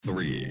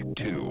3,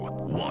 2,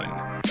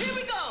 1. Here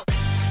we go!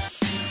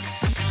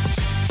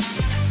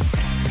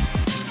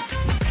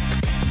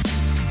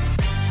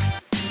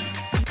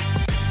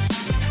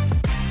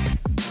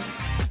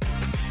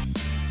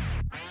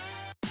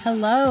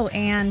 Hello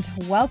and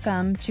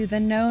welcome to the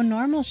No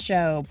Normal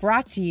Show,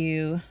 brought to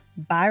you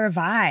by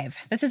Revive.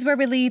 This is where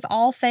we leave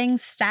all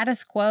things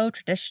status quo,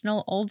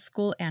 traditional, old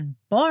school, and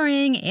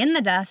boring in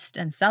the dust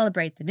and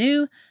celebrate the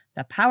new,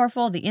 the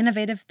powerful, the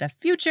innovative, the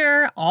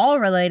future, all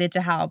related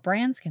to how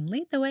brands can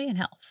lead the way in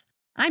health.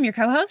 I'm your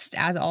co-host,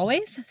 as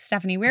always,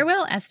 Stephanie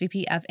Weirwill,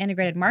 SVP of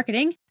Integrated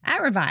Marketing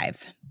at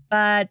Revive.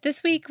 But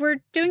this week,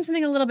 we're doing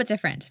something a little bit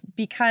different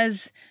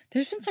because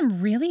there's been some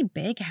really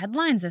big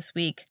headlines this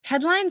week.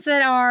 Headlines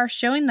that are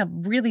showing the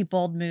really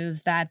bold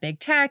moves that big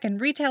tech and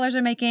retailers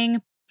are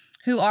making,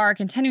 who are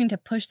continuing to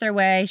push their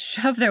way,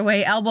 shove their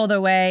way, elbow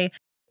their way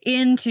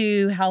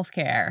into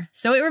healthcare.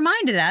 So it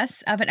reminded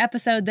us of an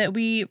episode that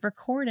we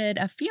recorded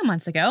a few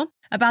months ago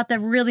about the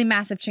really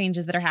massive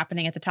changes that are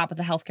happening at the top of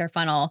the healthcare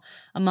funnel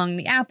among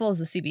the Apples,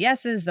 the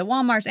CVSs, the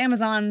Walmarts,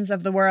 Amazons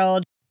of the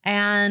world,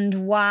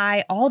 and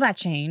why all that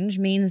change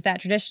means that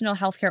traditional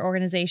healthcare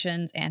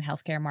organizations and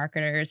healthcare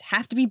marketers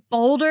have to be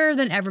bolder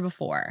than ever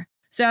before.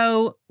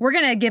 So we're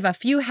going to give a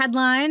few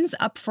headlines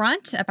up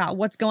front about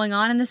what's going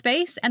on in the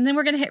space, and then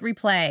we're going to hit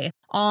replay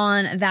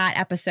on that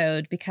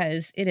episode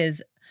because it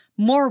is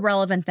more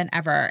relevant than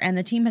ever. And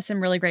the team has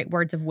some really great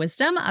words of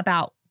wisdom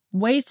about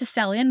ways to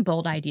sell in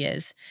bold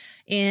ideas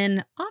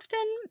in often,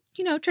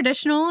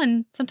 traditional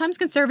and sometimes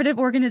conservative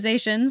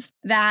organizations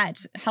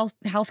that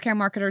healthcare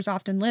marketers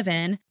often live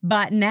in.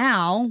 But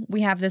now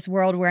we have this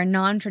world where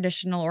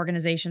non-traditional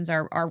organizations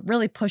are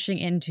really pushing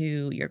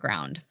into your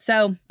ground.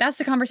 So that's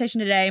the conversation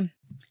today.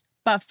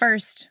 But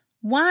first,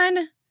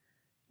 one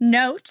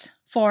note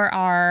for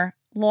our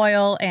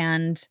loyal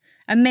and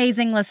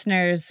amazing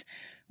listeners.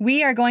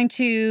 We are going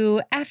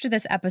to, after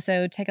this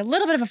episode, take a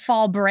little bit of a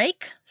fall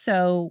break.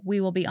 So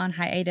we will be on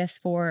hiatus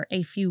for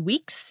a few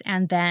weeks,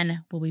 and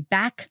then we'll be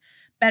back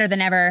better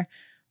than ever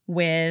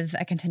with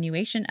a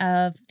continuation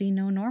of the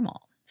No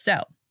Normal.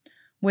 So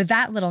with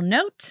that little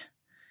note,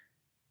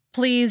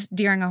 please,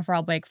 during our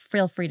fall break,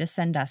 feel free to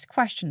send us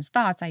questions,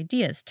 thoughts,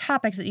 ideas,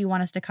 topics that you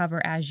want us to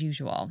cover as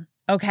usual.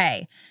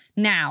 Okay,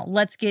 now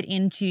let's get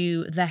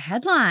into the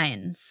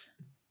headlines.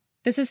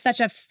 This is such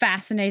a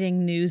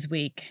fascinating news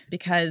week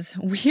because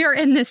we are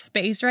in this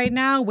space right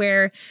now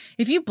where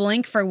if you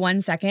blink for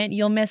 1 second,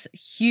 you'll miss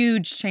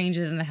huge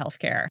changes in the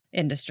healthcare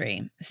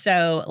industry.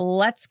 So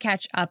let's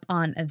catch up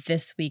on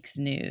this week's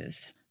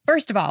news.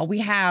 First of all, we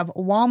have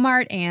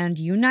Walmart and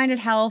United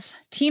Health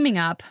teaming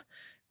up,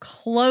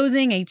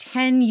 closing a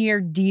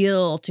 10-year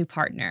deal to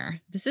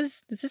partner. This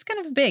is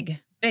kind of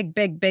big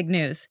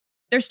news.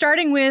 They're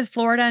starting with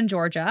Florida and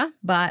Georgia,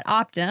 but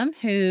Optum,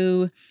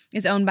 who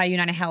is owned by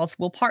United Health,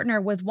 will partner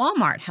with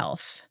Walmart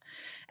Health.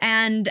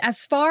 And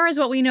as far as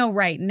what we know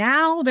right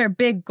now, their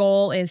big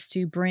goal is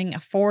to bring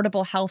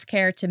affordable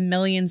healthcare to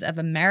millions of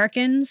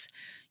Americans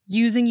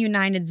using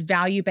United's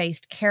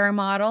value-based care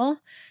model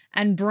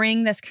and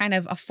bring this kind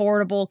of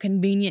affordable,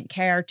 convenient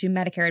care to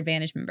Medicare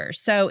Advantage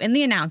members. So in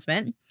the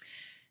announcement,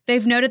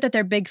 they've noted that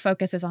their big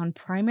focus is on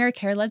primary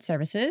care-led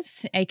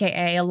services,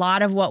 aka a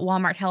lot of what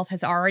Walmart Health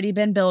has already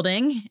been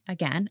building,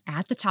 again,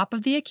 at the top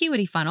of the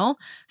acuity funnel,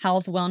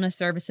 health, wellness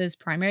services,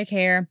 primary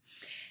care,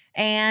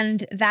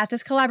 and that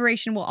this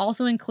collaboration will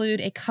also include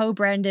a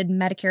co-branded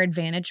Medicare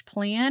Advantage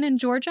plan in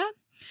Georgia.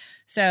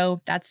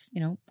 So that's,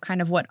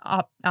 kind of what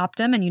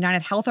Optum and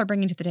United Health are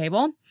bringing to the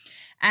table.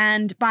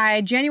 And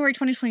by January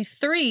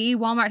 2023,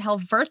 Walmart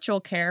Health Virtual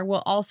Care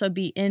will also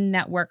be in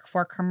network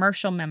for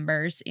commercial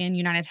members in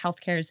United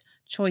Healthcare's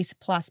Choice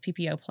Plus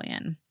PPO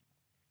plan.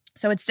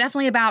 So it's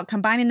definitely about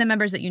combining the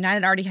members that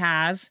United already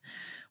has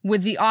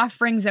with the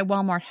offerings that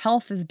Walmart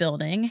Health is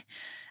building.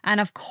 And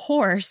of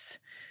course,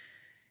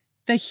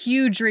 the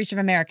huge reach of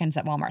Americans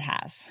that Walmart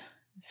has.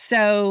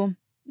 So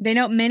they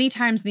note many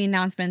times in the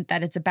announcement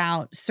that it's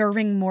about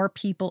serving more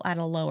people at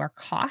a lower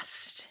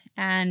cost.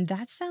 And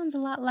that sounds a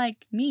lot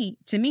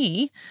to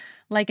me,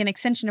 like an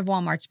extension of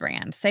Walmart's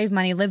brand. Save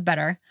money, live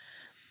better.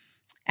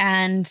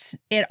 And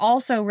it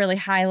also really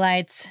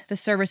highlights the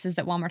services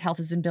that Walmart Health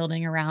has been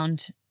building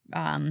around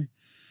the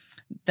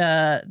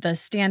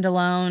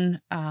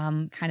standalone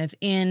kind of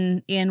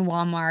in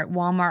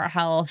Walmart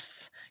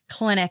Health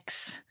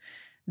clinics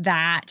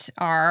that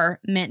are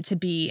meant to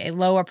be a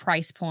lower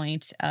price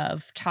point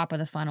of top of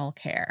the funnel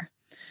care.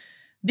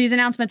 These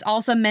announcements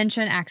also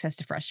mention access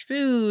to fresh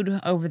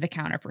food,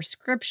 over-the-counter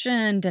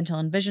prescription, dental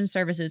and vision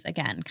services.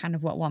 Again, kind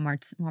of what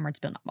Walmart's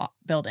been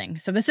building.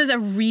 So this is a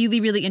really,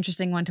 really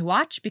interesting one to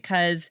watch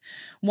because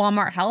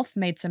Walmart Health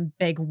made some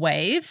big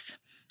waves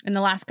in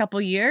the last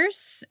couple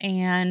years,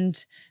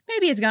 and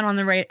maybe it's gone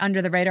on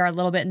under the radar a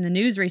little bit in the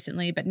news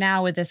recently. But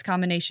now with this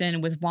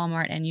combination with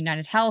Walmart and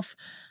United Health,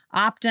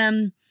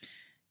 Optum,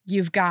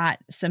 you've got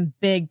some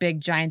big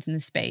giants in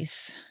the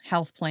space,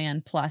 health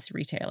plan plus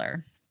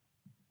retailer.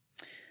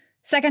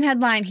 Second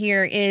headline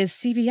here is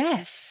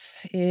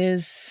CVS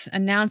is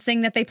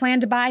announcing that they plan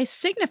to buy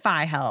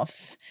Signify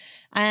Health.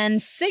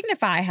 And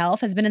Signify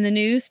Health has been in the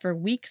news for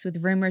weeks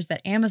with rumors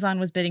that Amazon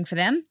was bidding for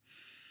them.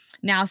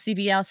 Now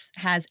CVS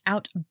has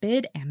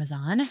outbid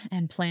Amazon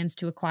and plans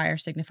to acquire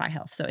Signify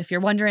Health. So if you're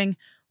wondering,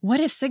 what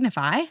is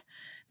Signify?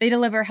 They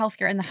deliver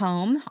healthcare in the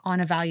home on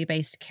a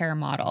value-based care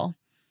model.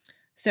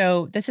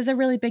 So this is a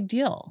really big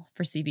deal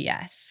for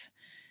CVS.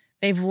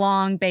 They've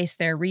long based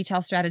their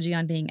retail strategy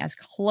on being as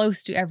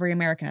close to every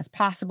American as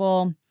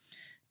possible.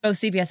 Both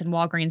CVS and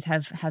Walgreens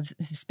have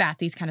spat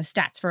these kind of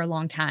stats for a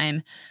long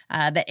time,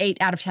 that 8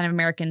 out of 10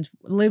 Americans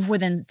live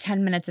within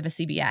 10 minutes of a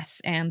CVS.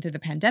 And through the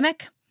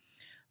pandemic,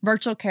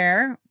 virtual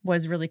care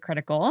was really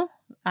critical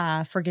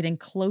for getting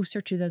closer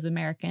to those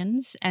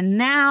Americans. And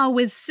now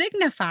with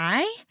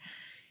Signify,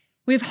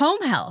 we have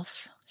home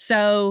health.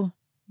 So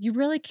you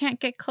really can't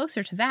get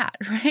closer to that,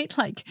 right?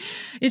 Like,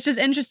 it's just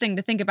interesting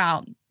to think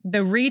about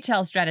the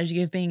retail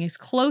strategy of being as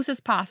close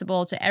as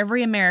possible to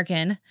every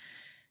American.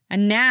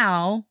 And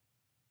now,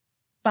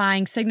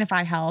 buying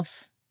Signify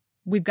Health,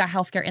 we've got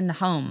healthcare in the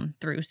home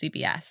through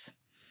CVS.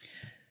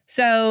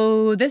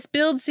 So this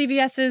builds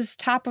CVS's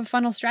top of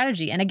funnel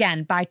strategy. And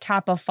again, by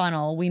top of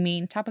funnel, we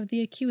mean top of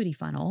the acuity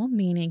funnel,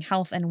 meaning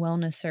health and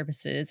wellness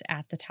services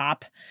at the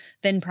top,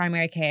 then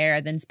primary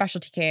care, then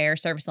specialty care,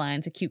 service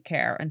lines, acute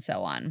care, and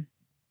so on.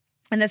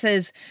 And this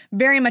is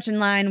very much in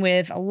line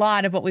with a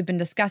lot of what we've been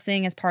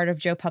discussing as part of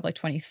Joe Public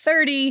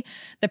 2030,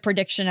 the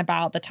prediction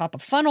about the top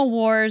of funnel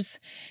wars,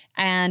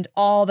 and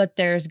all that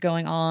there's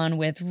going on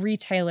with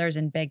retailers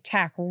and big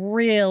tech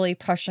really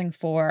pushing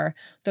for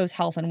those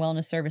health and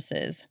wellness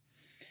services.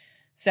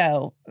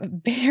 So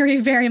very,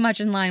 very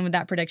much in line with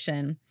that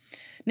prediction.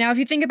 Now, if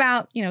you think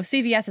about,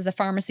 CVS as a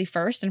pharmacy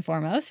first and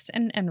foremost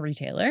and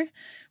retailer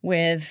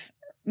with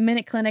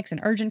minute clinics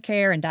and urgent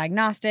care and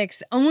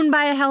diagnostics owned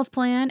by a health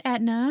plan,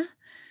 Aetna,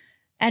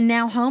 and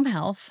now home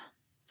health.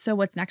 So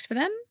what's next for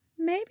them?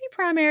 Maybe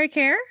primary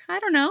care. I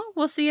don't know.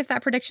 We'll see if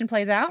that prediction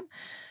plays out.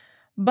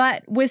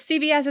 But with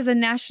CVS as a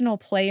national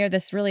player,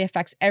 this really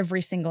affects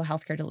every single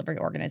healthcare delivery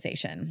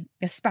organization,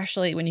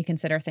 especially when you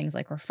consider things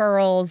like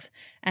referrals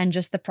and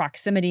just the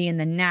proximity and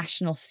the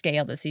national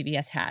scale that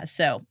CVS has.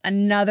 So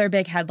another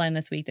big headline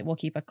this week that we'll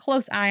keep a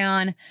close eye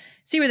on,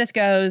 see where this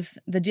goes.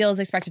 The deal is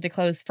expected to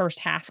close first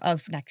half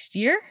of next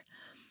year.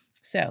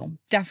 So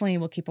definitely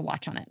we'll keep a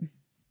watch on it.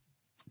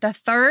 The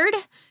third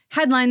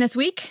headline this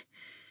week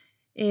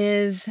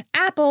is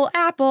Apple.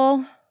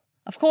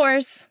 Of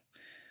course,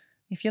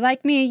 if you're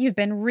like me, you've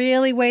been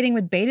really waiting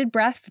with bated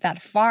breath for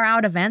that far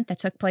out event that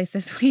took place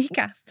this week.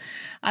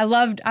 I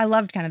loved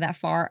kind of that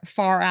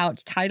far out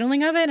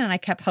titling of it. And I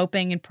kept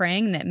hoping and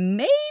praying that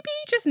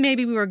just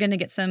maybe we were going to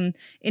get some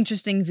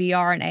interesting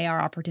VR and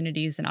AR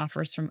opportunities and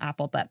offers from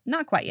Apple, but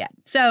not quite yet.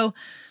 So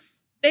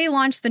they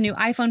launched the new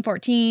iPhone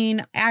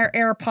 14,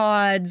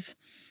 AirPods,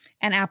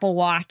 and Apple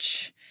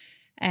Watch.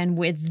 And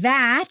with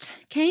that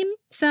came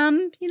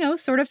some,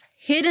 sort of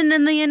hidden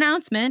in the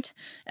announcement,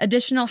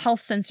 additional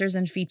health sensors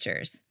and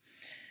features.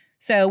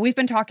 So we've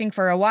been talking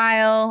for a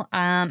while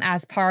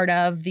as part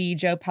of the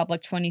Joe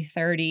Public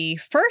 2030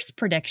 first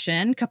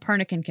prediction,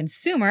 Copernican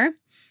Consumer,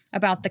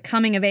 about the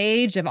coming of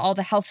age of all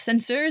the health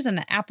sensors and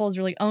that Apple's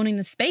really owning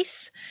the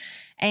space.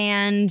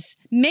 And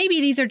maybe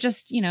these are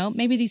just,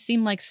 maybe these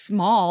seem like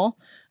small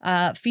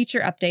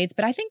feature updates,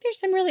 but I think there's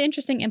some really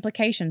interesting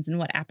implications in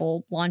what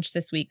Apple launched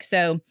this week.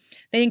 So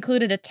they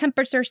included a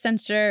temperature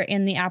sensor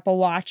in the Apple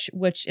Watch,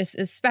 which is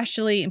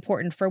especially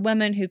important for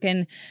women who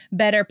can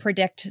better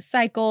predict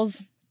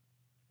cycles,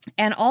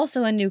 and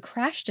also a new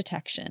crash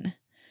detection.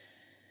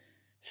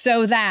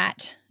 So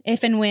that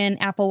if and when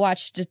Apple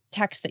Watch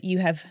detects that you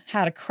have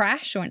had a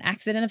crash or an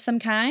accident of some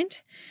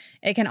kind,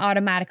 it can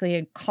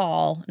automatically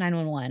call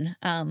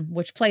 911,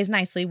 which plays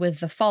nicely with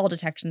the fall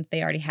detection that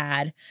they already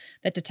had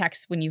that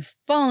detects when you've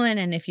fallen.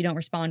 And if you don't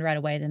respond right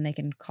away, then they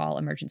can call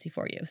emergency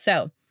for you.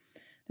 So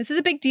this is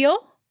a big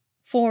deal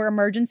for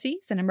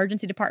emergencies and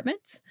emergency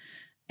departments.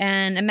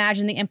 And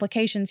imagine the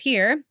implications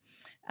here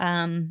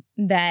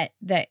that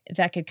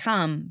could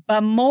come.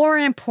 But more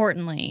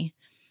importantly,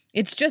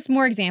 it's just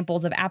more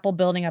examples of Apple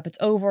building up its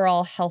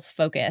overall health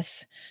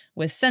focus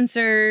with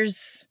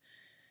sensors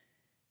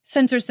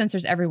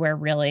everywhere,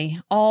 really.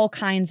 All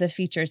kinds of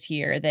features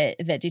here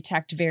that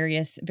detect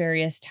various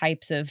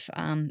types of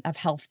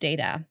health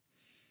data.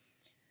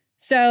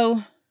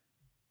 So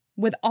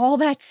with all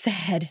that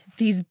said,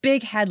 these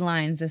big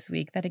headlines this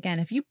week that, again,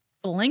 if you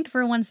blink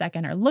for 1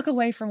 second or look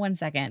away for 1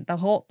 second,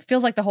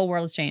 feels like the whole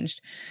world has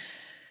changed.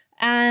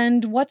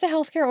 And what's a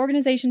healthcare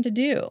organization to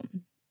do?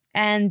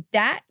 And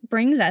that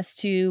brings us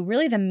to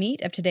really the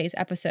meat of today's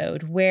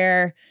episode,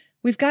 where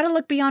we've got to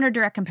look beyond our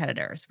direct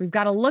competitors. We've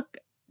got to look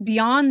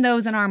beyond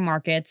those in our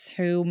markets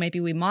who maybe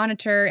we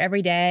monitor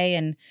every day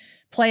and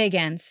play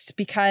against,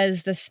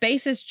 because the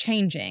space is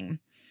changing.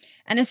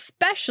 And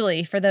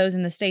especially for those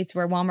in the states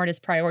where Walmart is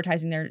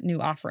prioritizing their new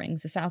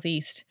offerings, the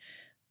Southeast,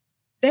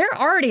 they're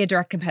already a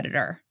direct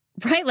competitor,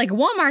 right? Like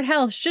Walmart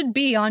Health should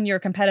be on your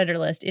competitor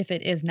list if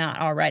it is not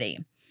already.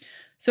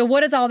 So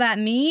what does all that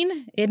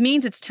mean? It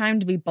means it's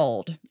time to be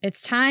bold.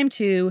 It's time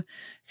to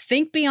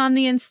think beyond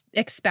the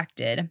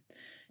expected,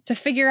 to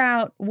figure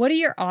out, what do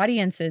your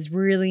audiences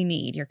really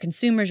need? Your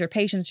consumers, your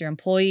patients, your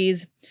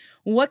employees.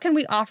 What can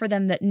we offer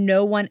them that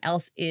no one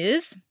else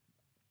is?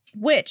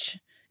 Which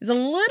is a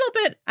little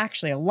bit,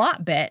 actually a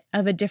lot bit,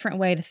 of a different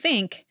way to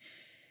think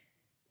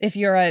if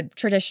you're a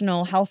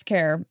traditional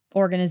healthcare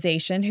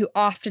organization who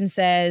often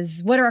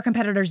says, what are our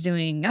competitors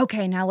doing?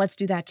 Okay, now let's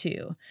do that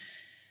too.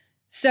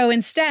 So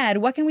instead,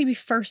 what can we be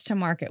first to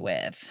market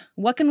with?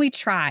 What can we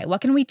try?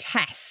 What can we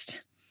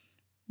test?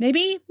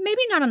 Maybe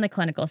not on the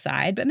clinical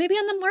side, but maybe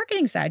on the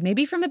marketing side,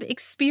 maybe from an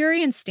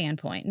experience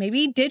standpoint,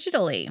 maybe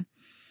digitally.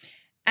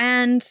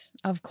 And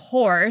of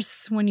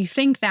course, when you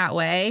think that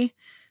way,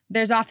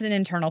 there's often an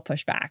internal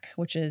pushback,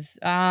 which is,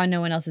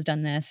 no one else has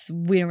done this.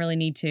 We don't really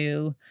need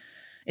to.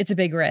 It's a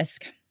big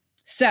risk.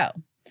 So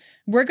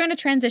we're going to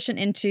transition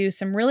into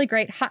some really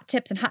great hot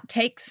tips and hot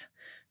takes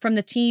from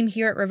the team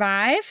here at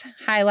Revive,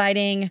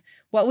 highlighting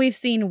what we've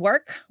seen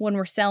work when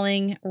we're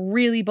selling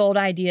really bold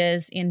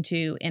ideas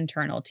into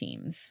internal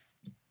teams.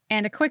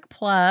 And a quick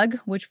plug,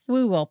 which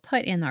we will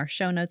put in our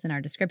show notes in our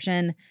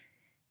description,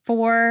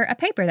 for a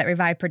paper that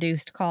Revive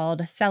produced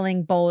called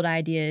Selling Bold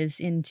Ideas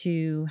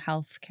into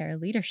Healthcare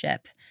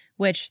Leadership,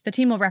 which the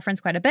team will reference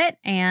quite a bit.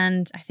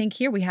 And I think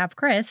here we have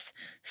Chris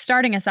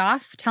starting us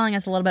off, telling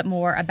us a little bit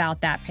more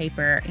about that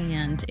paper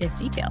and its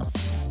details.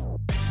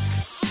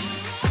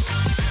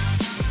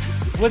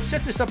 Let's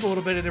set this up a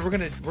little bit, and then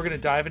we're gonna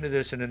dive into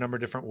this in a number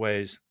of different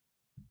ways.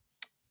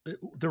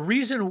 The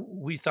reason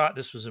we thought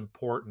this was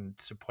important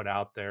to put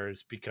out there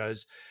is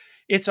because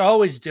it's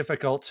always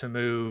difficult to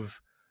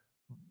move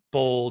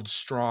bold,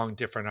 strong,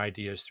 different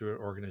ideas through an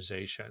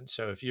organization.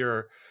 So if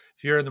you're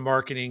in the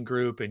marketing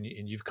group and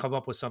you've come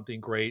up with something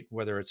great,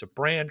 whether it's a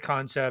brand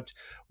concept,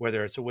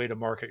 whether it's a way to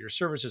market your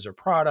services or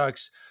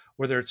products,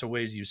 whether it's a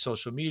way to use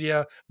social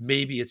media,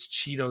 maybe it's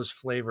Cheetos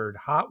flavored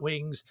hot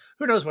wings,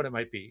 who knows what it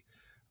might be.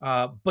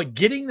 But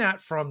getting that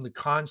from the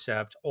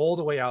concept all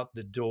the way out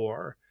the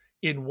door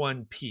in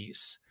one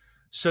piece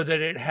so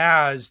that it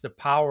has the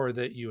power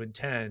that you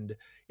intend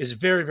is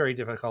very, very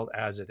difficult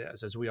as it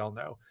is, as we all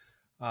know.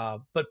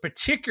 But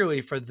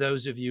particularly for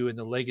those of you in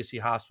the legacy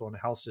hospital and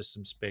health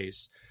system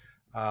space,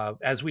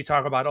 as we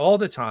talk about all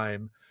the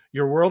time,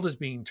 your world is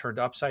being turned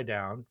upside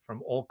down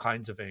from all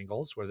kinds of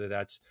angles, whether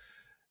that's,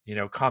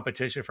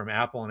 competition from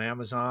Apple and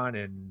Amazon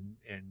and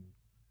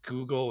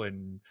Google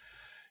and,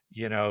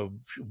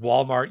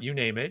 Walmart, you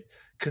name it,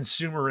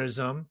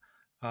 consumerism.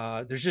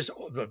 There's just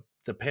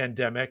the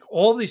pandemic,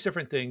 all these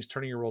different things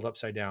turning your world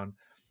upside down.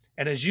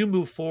 And as you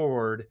move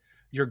forward,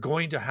 you're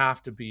going to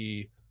have to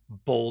be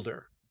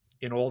bolder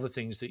in all the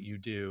things that you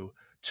do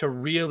to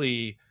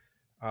really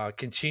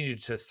continue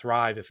to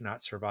thrive, if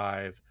not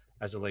survive,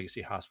 as a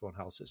legacy hospital and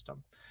health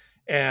system.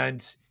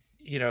 And,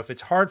 if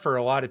it's hard for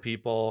a lot of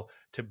people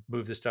to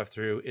move this stuff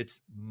through,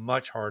 it's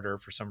much harder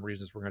for some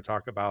reasons we're going to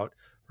talk about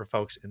for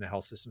folks in the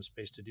health system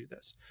space to do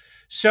this.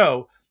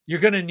 So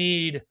you're going to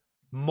need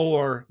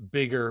more,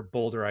 bigger,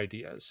 bolder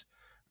ideas.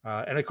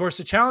 And of course,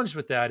 the challenge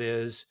with that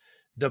is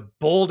the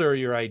bolder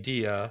your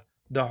idea,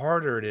 the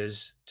harder it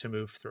is to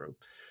move through.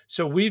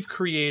 So we've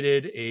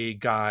created a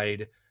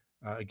guide,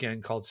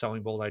 again, called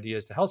Selling Bold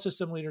Ideas to Health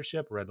System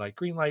Leadership, red light,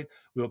 green light.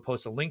 We will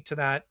post a link to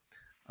that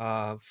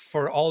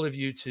for all of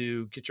you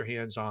to get your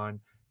hands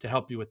on to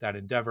help you with that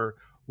endeavor.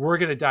 We're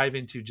going to dive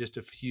into just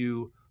a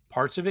few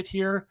parts of it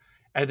here.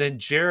 And then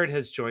Jared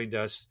has joined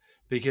us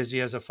because he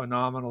has a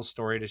phenomenal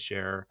story to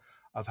share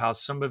of how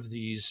some of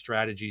these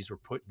strategies were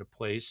put into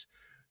place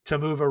to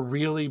move a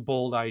really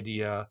bold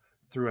idea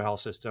through a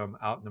health system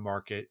out in the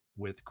market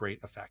with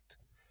great effect.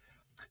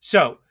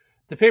 So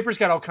the paper's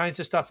got all kinds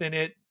of stuff in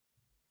it.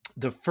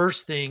 The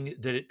first thing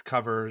that it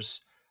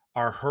covers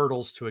are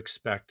hurdles to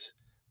expect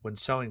when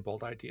selling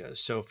bold ideas.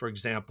 So for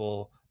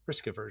example,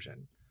 risk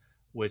aversion,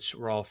 which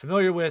we're all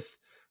familiar with,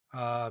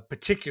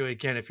 particularly,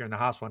 again, if you're in the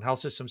hospital and health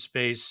system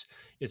space.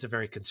 It's a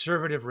very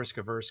conservative,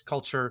 risk-averse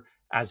culture,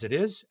 as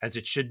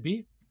it should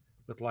be,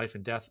 with life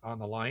and death on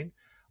the line.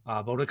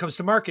 But when it comes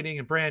to marketing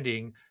and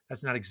branding,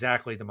 that's not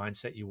exactly the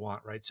mindset you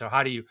want, right? So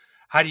how do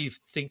you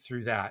think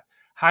through that?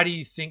 How do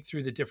you think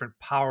through the different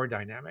power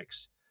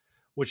dynamics,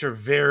 which are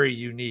very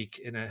unique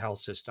in a health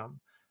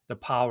system? The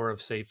power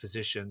of, say,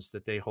 physicians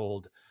that they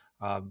hold,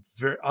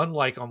 very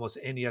unlike almost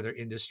any other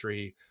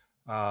industry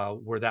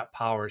where that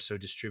power is so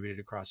distributed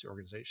across the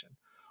organization.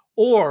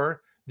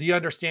 Or the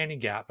understanding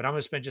gap. And I'm going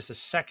to spend just a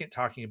second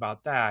talking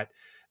about that.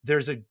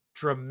 There's a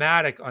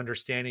dramatic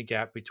understanding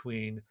gap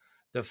between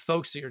the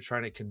folks that you're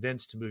trying to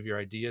convince to move your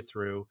idea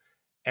through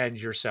and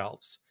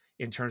yourselves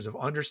in terms of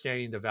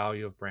understanding the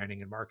value of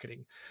branding and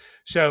marketing.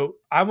 So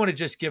I want to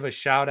just give a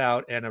shout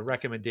out and a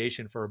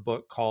recommendation for a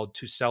book called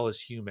To Sell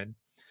is Human.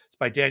 It's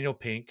by Daniel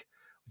Pink,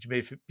 which you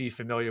may be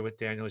familiar with.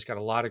 Daniel, he's got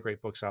a lot of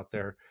great books out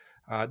there.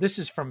 This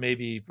is from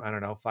maybe,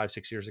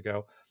 5-6 years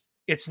ago.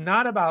 It's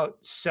not about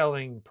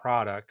selling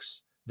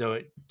products, though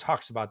it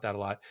talks about that a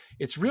lot.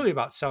 It's really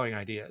about selling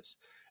ideas.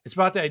 It's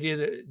about the idea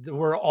that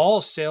we're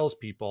all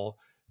salespeople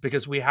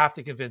because we have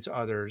to convince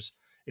others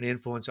and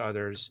influence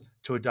others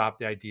to adopt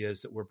the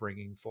ideas that we're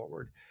bringing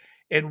forward.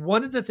 And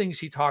one of the things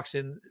he talks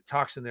in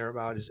there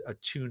about is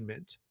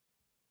attunement.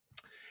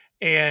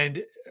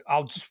 And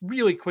I'll just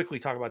really quickly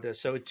talk about this.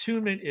 So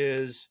attunement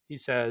is, he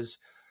says,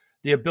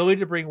 the ability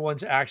to bring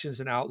one's actions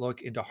and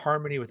outlook into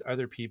harmony with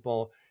other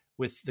people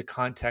with the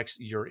context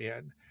you're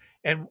in.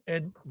 And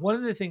one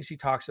of the things he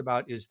talks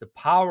about is the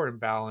power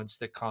imbalance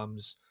that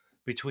comes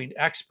between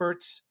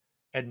experts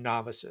and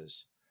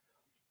novices.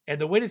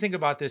 And the way to think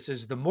about this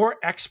is the more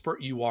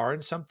expert you are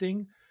in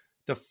something,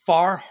 the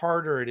far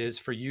harder it is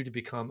for you to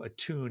become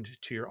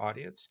attuned to your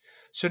audience.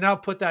 So now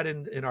put that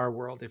in our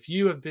world. If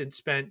you have been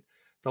spent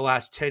the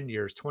last 10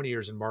 years, 20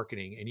 years in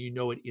marketing, and you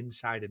know it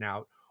inside and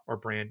out, or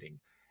branding,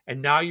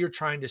 and now you're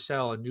trying to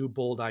sell a new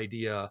bold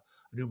idea,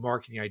 a new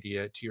marketing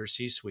idea to your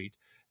C-suite,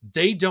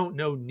 they don't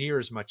know near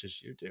as much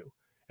as you do.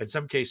 In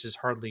some cases,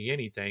 hardly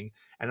anything.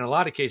 And in a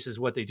lot of cases,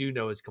 what they do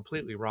know is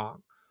completely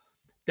wrong.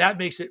 That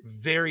makes it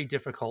very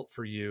difficult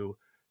for you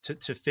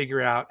to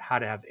figure out how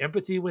to have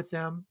empathy with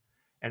them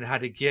and how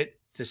to get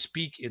to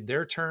speak in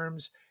their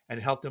terms and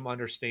help them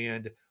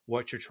understand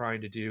what you're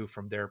trying to do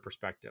from their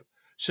perspective.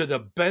 So the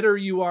better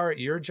you are at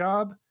your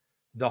job,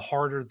 the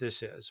harder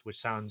this is, which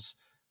sounds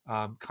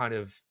kind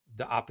of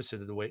the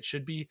opposite of the way it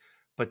should be,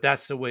 but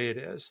that's the way it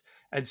is.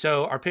 And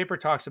so our paper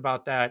talks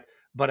about that,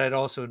 but I'd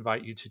also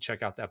invite you to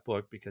check out that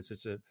book because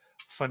it's a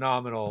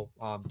phenomenal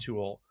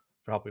tool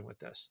for helping with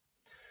this.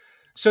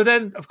 So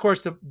then, of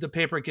course, the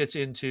paper gets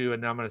into,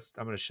 and I'm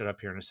gonna shut up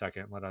here in a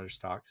second and let others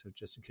talk. So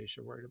just in case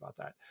you're worried about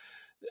that,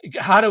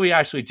 how do we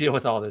actually deal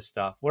with all this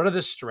stuff? What are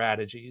the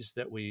strategies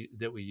that we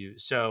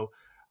use? So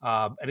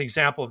an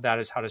example of that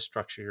is how to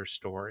structure your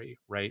story,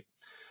 right?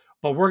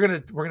 But we're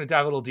gonna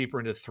dive a little deeper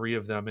into three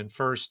of them. And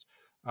first,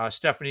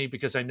 Stephanie,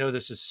 because I know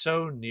this is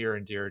so near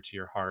and dear to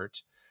your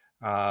heart,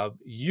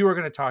 you are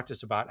going to talk to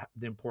us about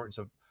the importance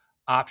of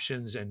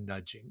options and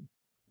nudging.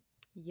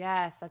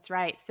 Yes, that's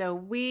right. So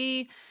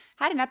we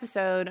had an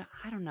episode,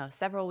 I don't know,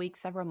 several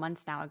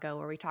months now ago,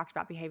 where we talked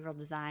about behavioral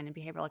design and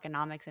behavioral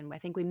economics. And I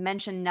think we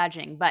mentioned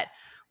nudging, but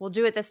we'll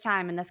do it this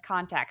time in this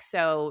context.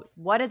 So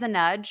what is a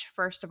nudge?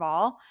 First of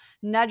all,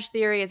 nudge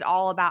theory is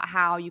all about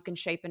how you can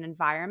shape an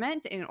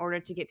environment in order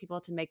to get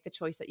people to make the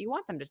choice that you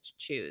want them to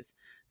choose.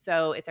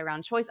 So it's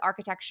around choice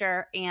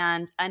architecture,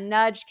 and a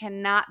nudge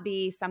cannot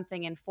be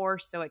something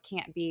enforced. So it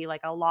can't be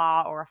like a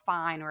law or a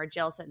fine or a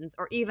jail sentence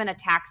or even a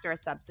tax or a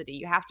subsidy.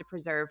 You have to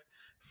preserve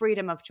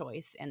freedom of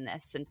choice in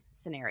this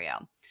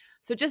scenario.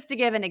 So just to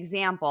give an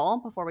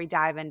example before we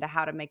dive into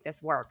how to make this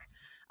work,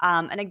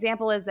 an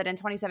example is that in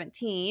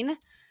 2017,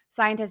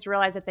 scientists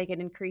realized that they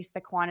could increase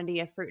the quantity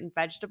of fruit and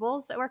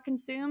vegetables that were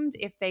consumed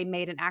if they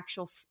made an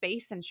actual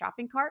space in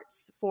shopping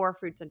carts for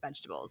fruits and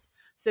vegetables.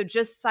 So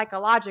just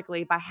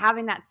psychologically, by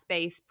having that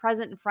space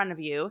present in front of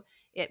you,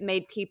 it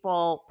made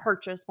people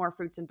purchase more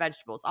fruits and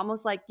vegetables,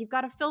 almost like you've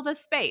got to fill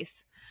this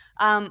space.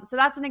 So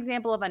that's an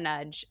example of a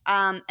nudge.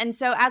 And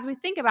so as we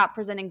think about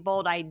presenting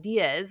bold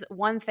ideas,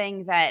 one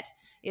thing that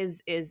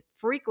is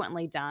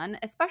frequently done,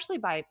 especially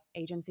by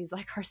agencies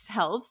like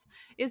ourselves,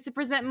 is to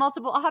present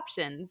multiple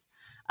options.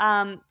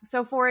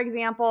 So for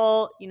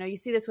example, you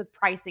see this with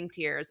pricing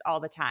tiers all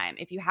the time.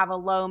 If you have a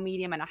low,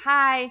 medium, and a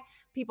high,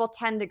 people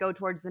tend to go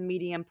towards the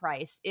medium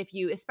price. If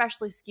you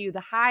especially skew the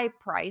high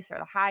price or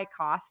the high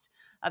cost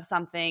of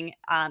something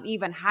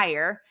even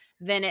higher,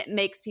 then it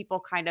makes people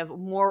kind of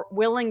more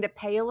willing to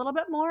pay a little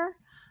bit more.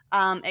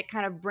 It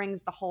kind of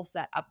brings the whole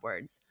set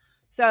upwards.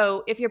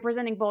 So if you're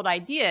presenting bold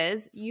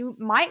ideas, you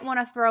might want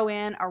to throw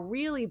in a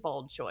really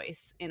bold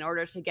choice in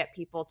order to get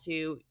people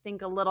to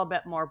think a little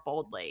bit more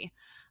boldly.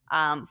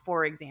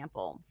 For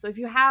example, so if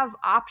you have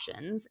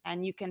options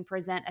and you can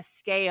present a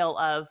scale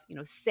of,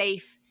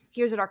 safe,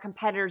 here's what our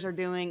competitors are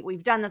doing,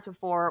 we've done this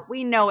before,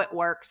 we know it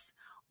works,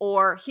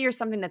 or here's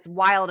something that's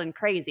wild and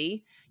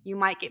crazy, you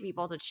might get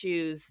people to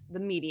choose the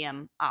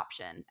medium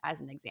option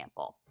as an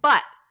example.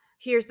 But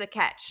here's the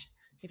catch.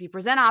 If you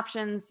present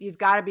options, you've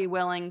got to be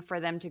willing for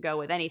them to go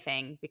with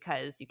anything,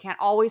 because you can't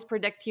always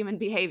predict human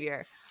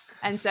behavior.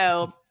 And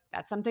so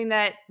that's something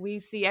that we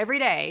see every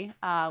day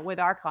with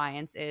our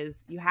clients,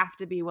 is you have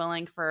to be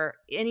willing for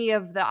any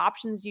of the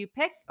options you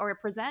pick or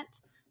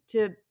present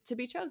to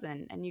be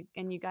chosen.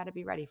 And you got to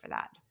be ready for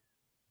that.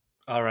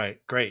 All right,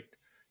 great.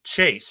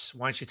 Chase,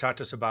 why don't you talk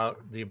to us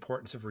about the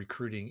importance of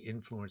recruiting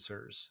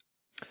influencers?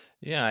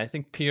 Yeah, I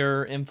think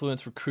peer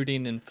influence,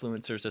 recruiting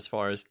influencers as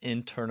far as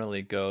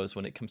internally goes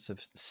when it comes to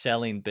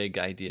selling big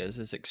ideas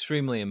is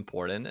extremely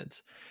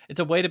important. It's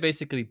a way to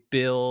basically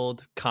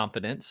build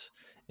confidence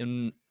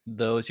in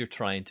those you're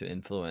trying to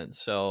influence.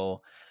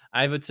 So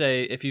I would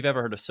say if you've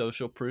ever heard of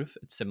social proof,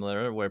 it's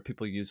similar, where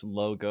people use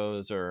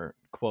logos or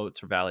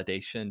quotes or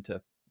validation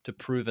to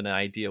prove an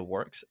idea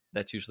works.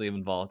 That's usually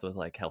involved with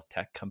like health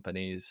tech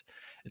companies.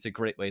 It's a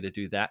great way to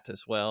do that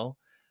as well.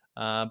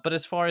 But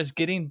as far as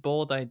getting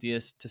bold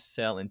ideas to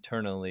sell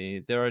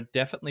internally, there are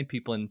definitely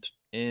people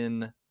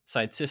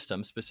inside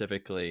systems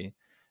specifically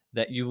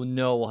that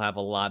will have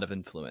a lot of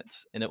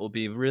influence, and it will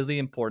be really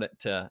important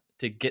to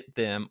get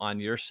them on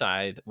your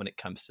side when it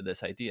comes to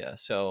this idea.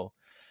 So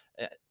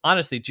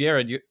honestly,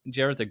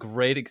 Jared's a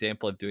great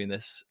example of doing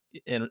this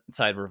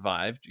inside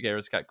Revive.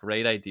 Jared's got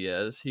great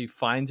ideas. He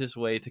finds his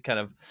way to kind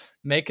of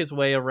make his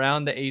way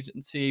around the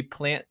agency,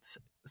 plants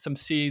some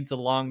seeds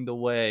along the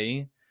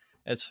way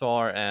as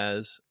far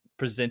as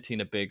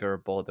presenting a bigger,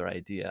 bolder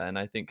idea. And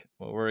I think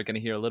we're going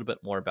to hear a little bit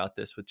more about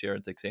this with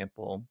Jared's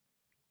example.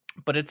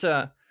 But it's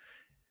a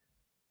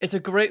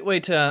great way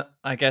to,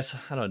 I guess,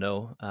 I don't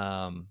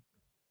know,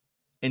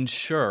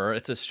 ensure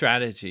it's a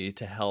strategy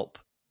to help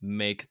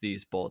make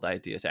these bold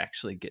ideas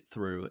actually get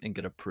through and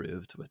get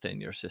approved within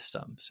your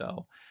system.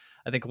 So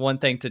I think one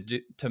thing to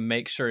do, to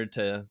make sure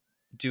to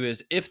do,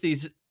 is if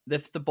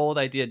the bold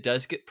idea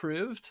does get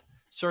proved,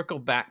 circle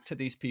back to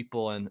these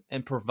people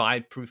and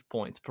provide proof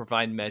points,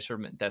 provide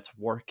measurement that's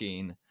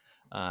working,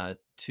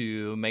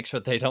 to make sure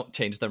they don't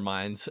change their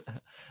minds,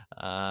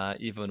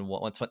 even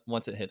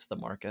once it hits the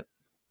market.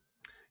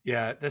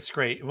 Yeah, that's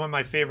great. One of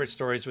my favorite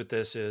stories with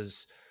this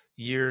is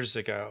years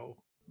ago.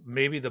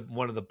 Maybe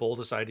one of the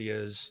boldest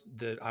ideas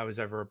that I was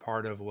ever a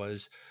part of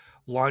was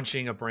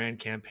launching a brand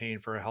campaign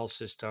for a health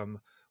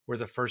system where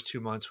the first 2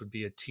 months would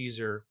be a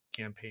teaser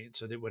campaign.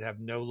 So they would have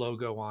no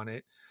logo on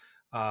it.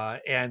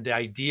 And the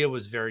idea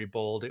was very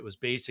bold. It was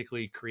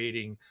basically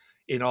creating,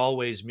 in all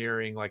ways,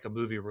 mirroring like a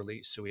movie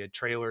release. So we had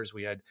trailers,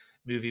 we had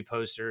movie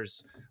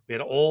posters, we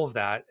had all of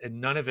that. And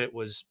none of it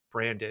was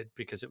branded,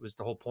 because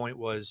the whole point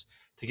was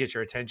to get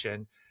your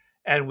attention.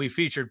 And we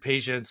featured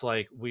patients,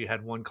 like we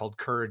had one called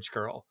Courage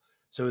Girl.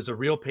 So it was a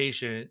real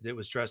patient that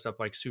was dressed up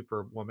like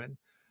Superwoman.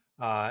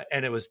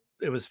 And it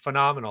was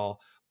phenomenal,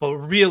 but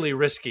really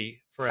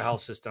risky for a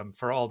health system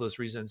for all those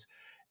reasons.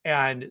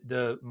 And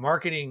the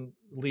marketing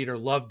leader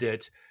loved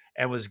it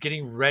and was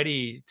getting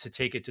ready to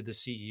take it to the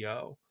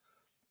CEO.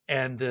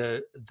 And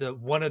the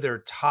one of their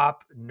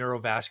top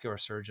neurovascular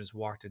surgeons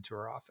walked into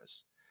her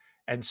office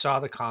and saw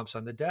the comps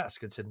on the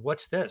desk and said,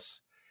 "What's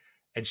this?"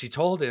 And she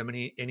told him,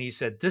 and he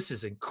said, "This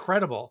is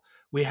incredible.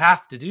 We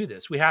have to do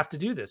this. We have to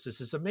do this. This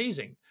is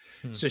amazing."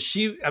 So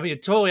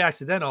totally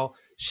accidental.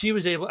 She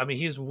was able,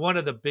 he's one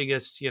of the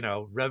biggest,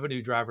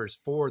 revenue drivers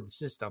for the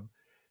system.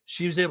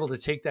 She was able to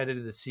take that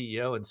into the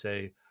CEO and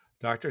say,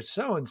 "Dr.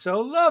 So-and-so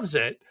loves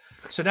it."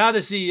 So now the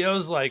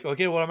CEO's like,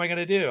 "Okay, what am I going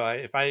to do?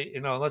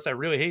 Unless I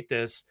really hate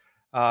this,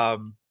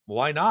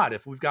 why not?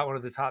 If we've got one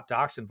of the top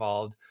docs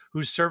involved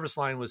whose service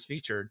line was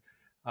featured."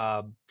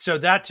 So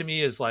that to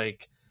me is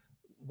like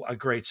a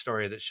great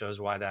story that shows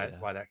why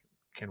that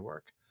can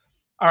work.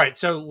 All right.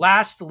 So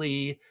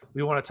lastly,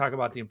 we want to talk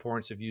about the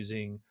importance of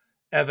using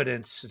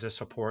evidence to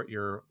support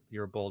your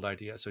bold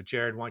idea. So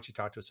Jared, why don't you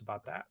talk to us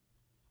about that?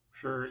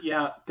 Sure.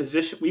 Yeah.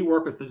 We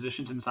work with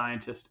physicians and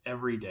scientists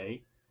every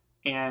day,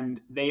 and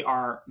they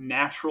are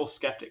natural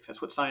skeptics.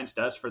 That's what science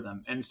does for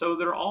them. And so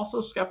they're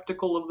also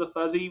skeptical of the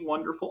fuzzy,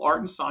 wonderful art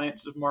and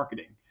science of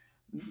marketing.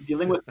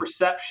 Dealing with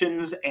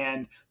perceptions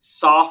and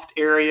soft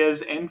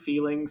areas and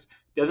feelings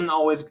doesn't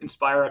always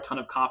inspire a ton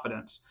of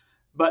confidence.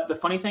 But the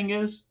funny thing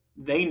is,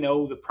 they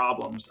know the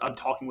problems. I'm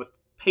talking with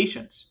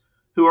patients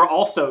who are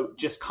also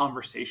just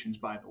conversations,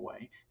 by the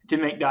way, to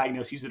make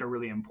diagnoses that are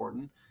really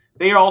important.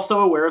 They are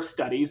also aware of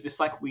studies, just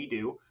like we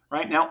do.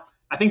 Right now,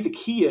 I think the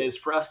key is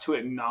for us to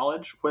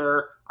acknowledge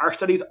where our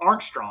studies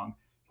aren't strong.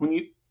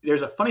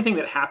 There's a funny thing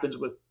that happens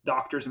with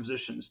doctors and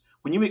physicians.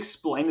 When you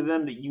explain to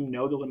them that you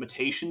know the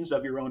limitations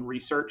of your own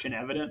research and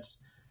evidence,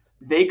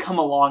 they come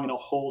along in a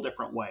whole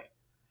different way.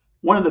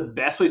 One of the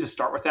best ways to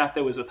start with that,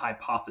 though, is with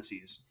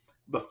hypotheses.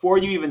 Before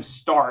you even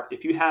start,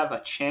 if you have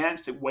a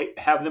chance to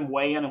have them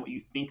weigh in on what you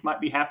think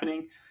might be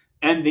happening,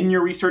 and then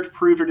your research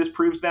proves or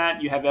disproves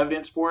that, you have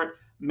evidence for it,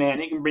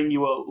 man, it can bring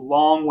you a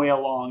long way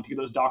along to get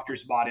those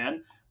doctors bought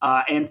in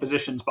and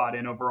physicians bought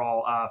in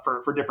overall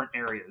for different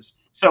areas.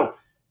 So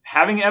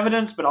having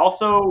evidence, but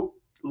also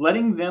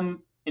letting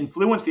them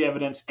influence the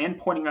evidence and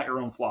pointing out your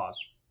own flaws.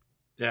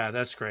 Yeah,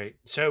 that's great.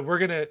 So we're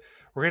gonna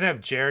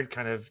have Jared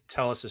kind of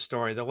tell us a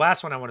story. The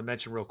last one I want to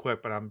mention real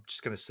quick, but I'm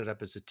just going to set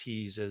up as a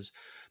tease, is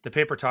the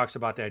paper talks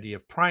about the idea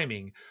of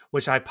priming,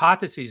 which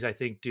hypotheses I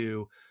think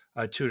do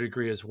to a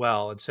degree as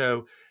well. And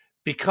so,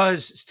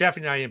 because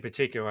Stephanie and I in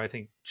particular, I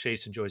think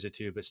Chase enjoys it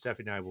too, but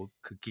Stephanie and I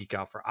could geek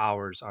out for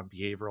hours on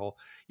behavioral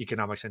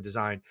economics and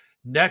design.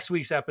 Next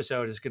week's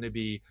episode is going to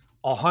be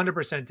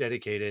 100%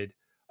 dedicated,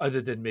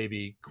 other than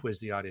maybe quiz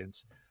the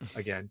audience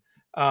again,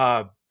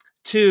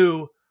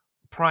 to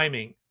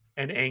priming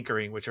and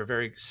anchoring, which are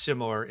very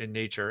similar in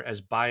nature as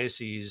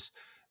biases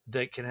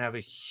that can have a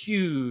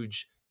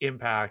huge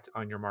impact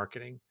on your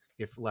marketing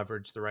if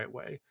leveraged the right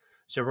way.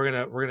 So we're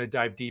gonna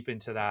dive deep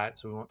into that.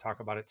 So we won't talk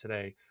about it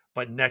today,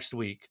 but next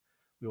week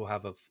we will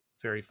have a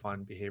very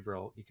fun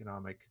behavioral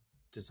economic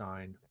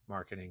design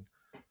marketing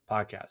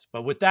podcast.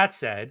 But with that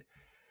said,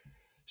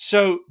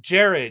 so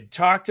Jared,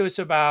 talk to us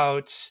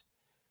about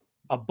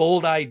a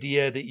bold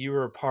idea that you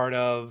were a part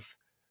of,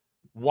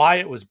 why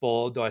it was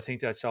bold, though I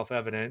think that's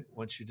self-evident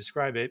once you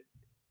describe it.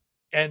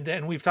 And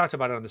then we've talked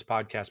about it on this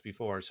podcast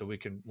before, so we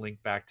can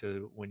link back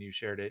to when you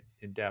shared it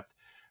in depth,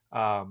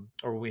 or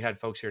when we had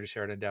folks here to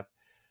share it in depth.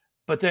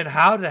 But then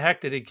how the heck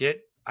did it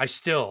get? I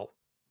still,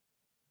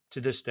 to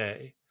this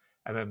day,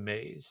 am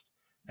amazed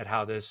at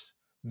how this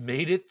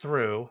made it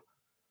through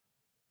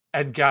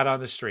and got on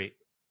the street.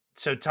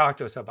 So talk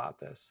to us about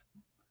this.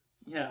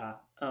 Yeah.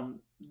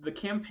 The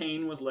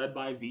campaign was led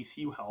by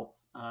VCU Health.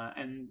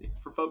 And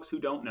for folks who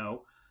don't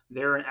know,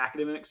 they're an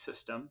academic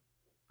system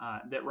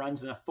that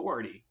runs an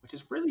authority, which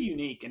is really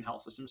unique in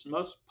health systems.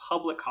 Most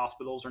public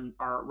hospitals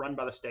are run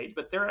by the state,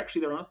 but they're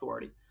actually their own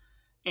authority.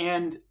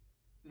 And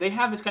they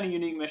have this kind of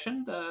unique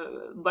mission,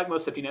 like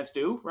most safety nets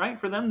do, right?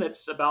 For them,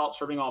 that's about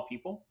serving all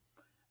people.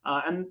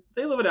 And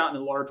they live it out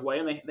in a large way,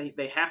 and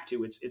they have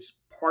to. It's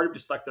part of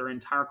just like their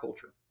entire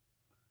culture.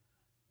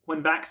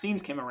 When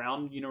vaccines came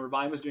around,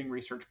 Revive was doing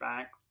research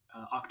back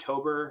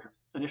October,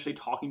 initially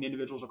talking to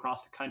individuals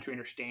across the country,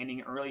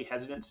 understanding early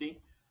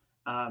hesitancy.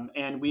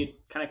 And we had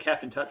kind of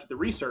kept in touch with the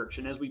research.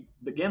 And as we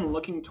began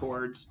looking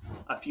towards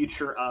a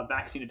future of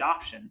vaccine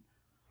adoption,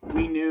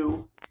 we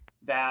knew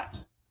that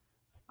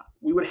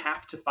we would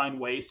have to find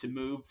ways to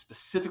move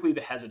specifically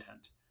the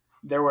hesitant.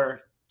 There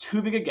were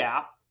too big a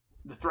gap.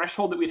 The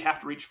threshold that we'd have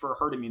to reach for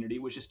herd immunity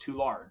was just too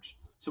large.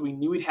 So we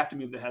knew we'd have to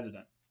move the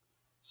hesitant.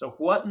 So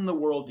what in the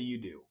world do you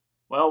do?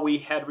 Well, we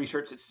had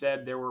research that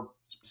said there were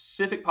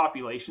specific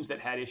populations that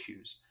had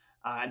issues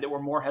and that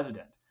were more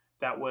hesitant.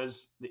 That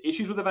was the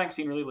issues with the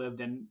vaccine really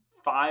lived in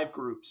 5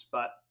 groups,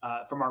 but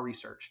from our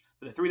research.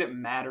 But the 3 that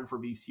mattered for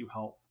VCU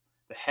Health,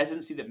 the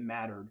hesitancy that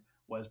mattered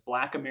was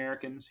Black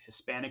Americans,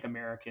 Hispanic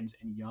Americans,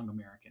 and young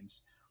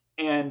Americans.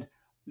 And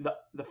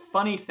the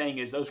funny thing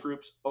is those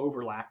groups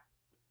overlap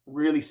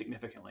really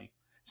significantly.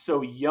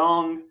 So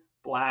young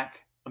Black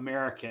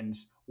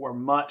Americans were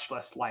much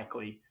less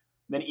likely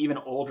than even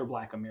older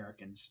Black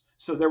Americans.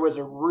 So there was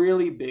a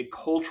really big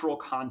cultural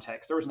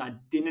context. There was an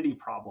identity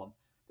problem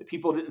that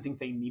people didn't think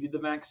they needed the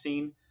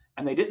vaccine,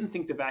 and they didn't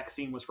think the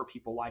vaccine was for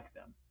people like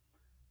them.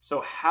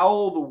 So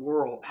how in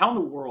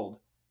the world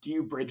do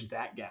you bridge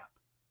that gap?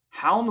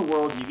 How in the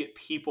world do you get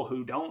people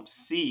who don't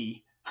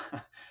see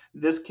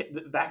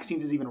the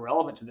vaccines is even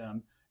relevant to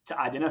them to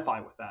identify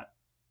with that?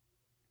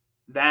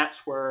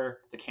 That's where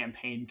the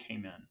campaign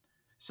came in.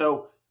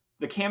 So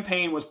the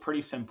campaign was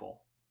pretty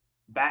simple.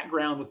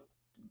 Background with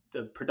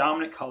the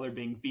predominant color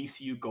being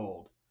VCU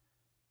gold.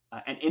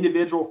 An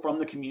individual from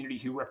the community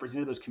who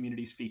represented those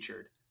communities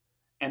featured.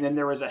 And then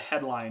there was a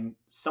headline.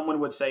 Someone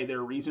would say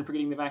their reason for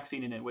getting the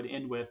vaccine, and it would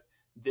end with,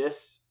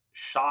 "This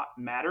shot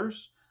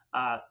matters."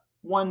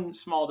 One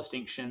small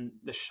distinction,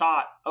 the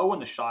shot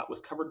was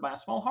covered by a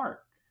small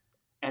heart.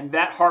 And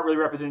that heart really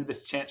represented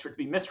this chance for it to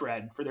be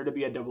misread, for there to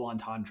be a double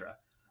entendre.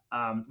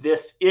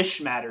 This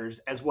ish matters,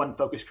 as one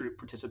focus group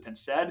participant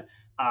said,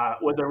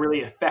 was a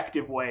really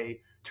effective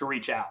way to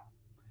reach out.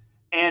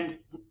 And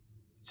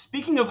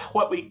speaking of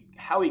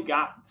how we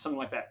got something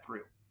like that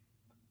through,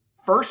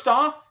 first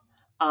off,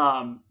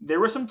 there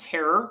was some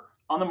terror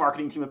on the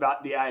marketing team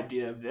about the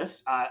idea of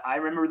this. I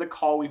remember the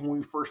call when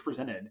we first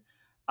presented.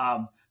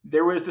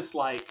 There was this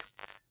like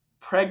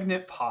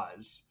pregnant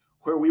pause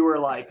where we were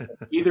like,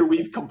 either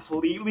we've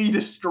completely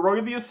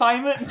destroyed the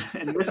assignment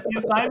and missed the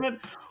assignment,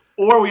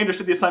 or we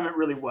understood the assignment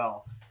really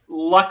well.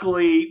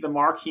 Luckily, the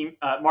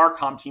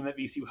Marcom team at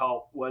VCU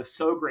Health was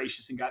so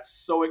gracious and got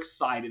so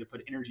excited to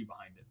put energy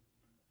behind it.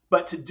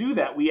 But to do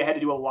that, we had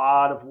to do a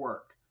lot of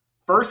work.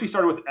 First, we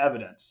started with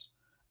evidence.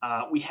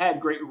 We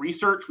had great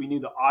research. We knew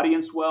the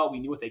audience well. We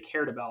knew what they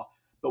cared about.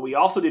 But we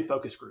also did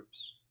focus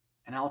groups.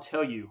 And I'll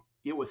tell you,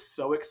 it was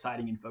so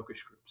exciting in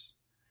focus groups.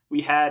 We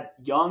had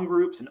young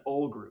groups and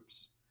old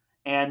groups.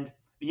 And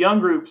the young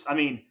groups, I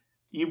mean,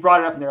 you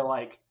brought it up and they're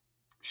like,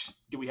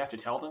 do we have to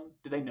tell them?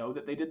 Do they know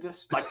that they did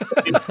this? Like,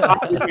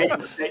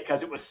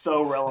 because it was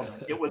so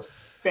relevant. It was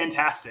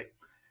fantastic.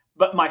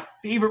 But my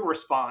favorite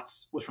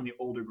response was from the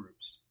older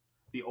groups.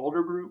 The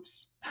older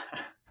groups,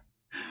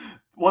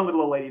 one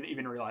little old lady didn't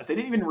even realize. They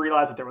didn't even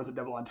realize that there was a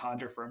double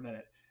entendre for a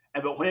minute.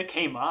 But when it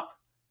came up,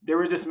 there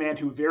was this man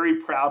who very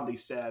proudly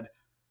said,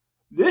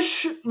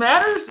 "This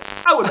matters?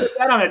 I would put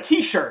that on a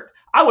t-shirt.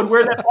 I would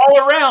wear that all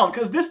around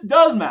because this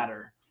does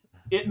matter."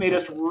 It made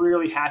us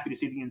really happy to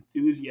see the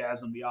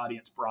enthusiasm the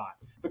audience brought,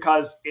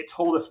 because it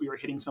told us we were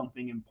hitting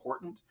something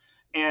important.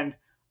 And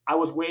I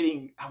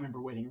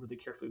remember waiting really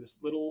carefully. This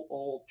little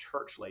old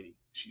church lady,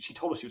 she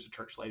told us she was a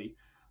church lady,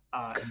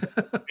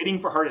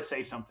 waiting for her to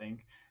say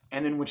something.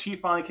 And then when she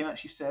finally came out,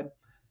 she said,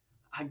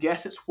 "I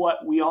guess it's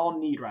what we all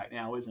need right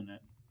now, isn't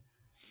it?"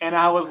 And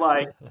I was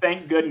like,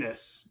 thank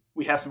goodness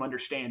we have some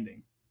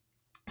understanding.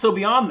 So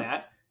beyond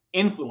that,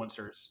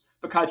 influencers,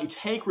 because you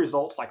take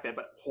results like that,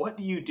 but what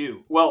do you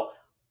do? Well,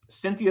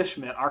 Cynthia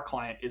Schmidt, our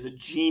client, is a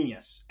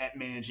genius at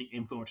managing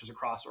influencers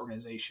across the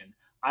organization.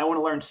 I want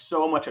to learn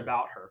so much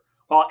about her.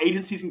 While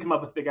agencies can come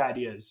up with big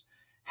ideas,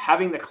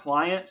 having the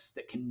clients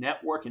that can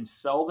network and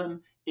sell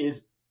them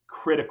is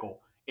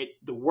critical.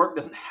 The work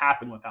doesn't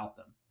happen without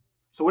them.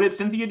 So what did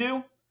Cynthia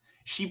do?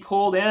 She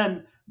pulled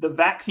in the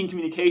vaccine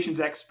communications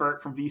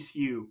expert from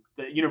VCU,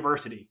 the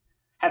university,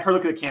 had her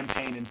look at the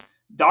campaign, and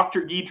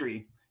Dr.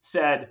 Guidry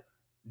said,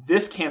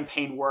 "This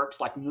campaign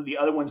works like the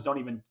other ones don't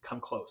even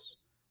come close."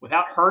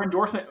 Without her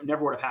endorsement, it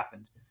never would have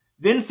happened.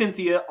 Then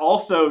Cynthia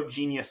also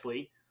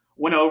geniusly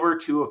went over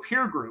to a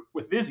peer group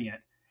with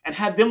Vizient and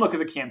had them look at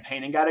the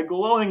campaign and got a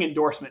glowing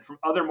endorsement from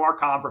other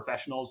Marcom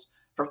professionals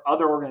from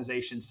other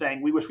organizations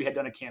saying, we wish we had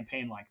done a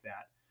campaign like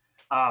that.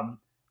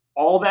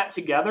 All that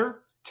together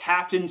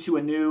tapped into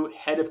a new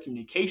head of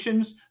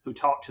communications who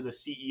talked to the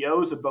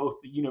CEOs of both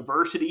the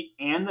university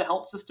and the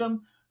health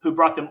system, who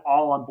brought them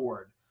all on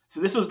board. So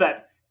this was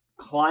that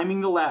climbing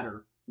the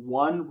ladder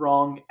one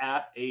rung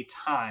at a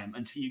time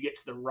until you get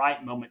to the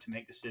right moment to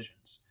make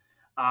decisions.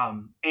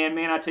 And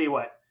man, I tell you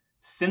what,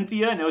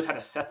 Cynthia knows how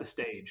to set the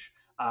stage.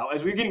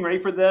 As we were getting ready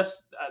for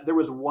this, there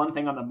was one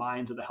thing on the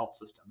minds of the health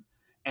system,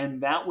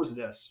 and that was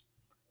this.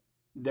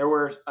 There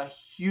was a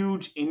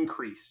huge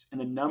increase in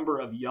the number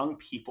of young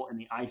people in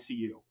the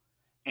ICU.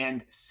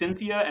 And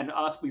Cynthia and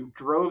us, we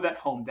drove that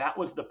home. That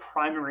was the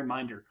primary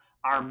reminder.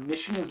 Our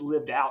mission is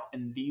lived out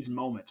in these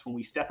moments when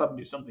we step up and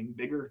do something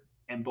bigger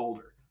and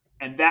bolder.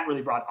 And that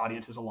really brought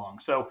audiences along.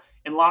 So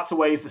in lots of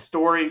ways,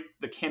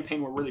 the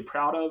campaign we're really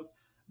proud of,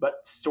 but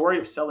story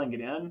of selling it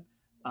in,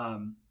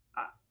 I'm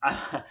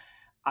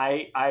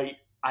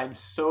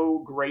so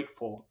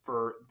grateful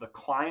for the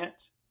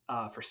client,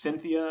 for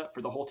Cynthia,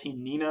 for the whole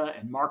team, Nina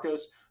and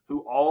Marcos,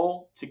 who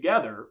all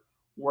together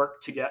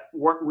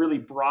really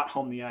brought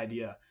home the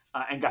idea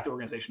and got the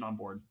organization on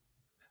board.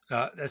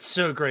 That's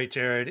so great,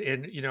 Jared.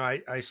 And,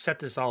 I set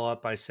this all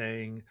up by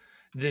saying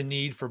the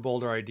need for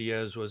bolder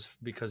ideas was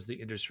because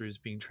the industry is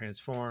being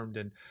transformed.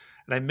 And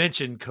I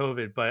mentioned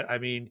COVID, but I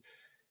mean,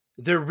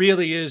 there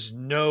really is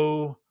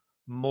no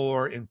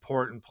more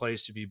important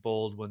place to be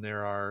bold when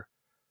there are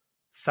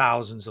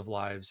thousands of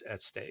lives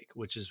at stake,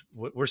 which is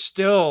what we're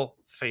still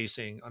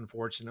facing,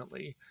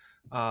 unfortunately.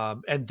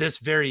 And this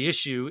very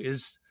issue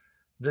is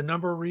the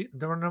number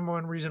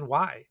one reason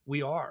why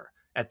we are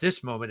at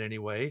this moment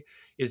anyway,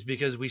 is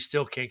because we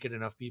still can't get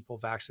enough people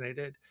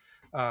vaccinated.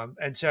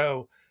 And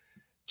so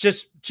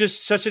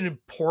just such an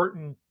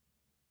important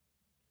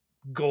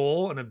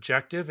goal and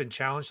objective and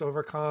challenge to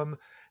overcome.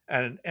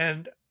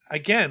 And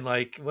again,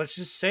 like, let's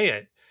just say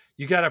it,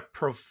 you got a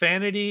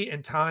profanity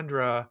and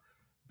tundra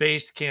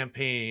based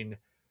campaign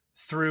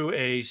through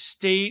a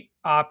state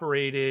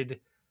operated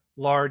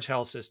large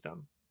health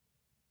system.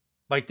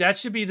 Like, that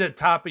should be the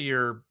top of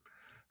your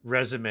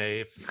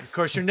resume. Of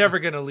course, you're never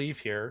going to leave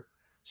here.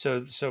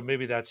 So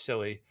maybe that's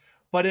silly,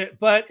 but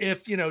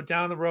if,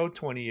 down the road,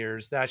 20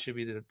 years, that should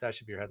be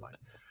your headline.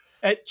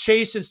 At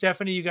Chase and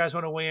Stephanie, you guys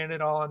want to weigh in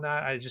at all on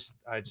that? I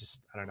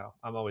don't know.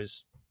 I'm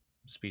always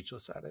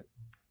speechless at it.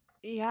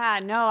 Yeah,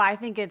 no, I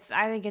think it's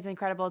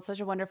incredible. It's such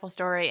a wonderful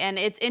story. And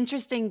it's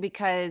interesting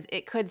because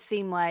it could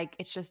seem like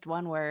it's just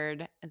one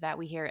word that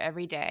we hear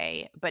every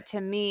day. But to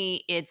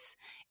me,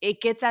 it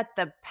gets at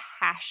the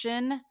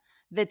passion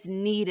that's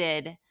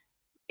needed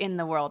in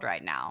the world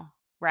right now.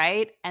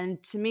 Right.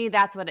 And to me,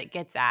 that's what it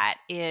gets at,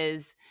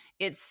 is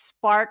it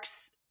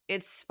sparks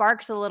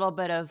a little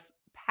bit of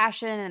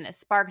passion, and it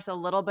sparks a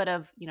little bit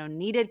of,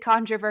 needed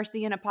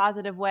controversy in a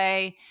positive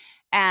way.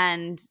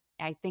 And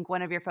I think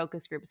one of your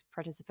focus groups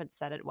participants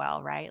said it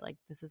well, right? Like,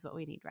 this is what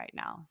we need right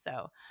now.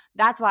 So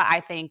that's why I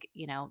think,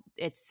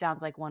 it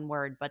sounds like one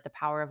word, but the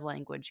power of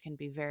language can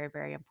be very,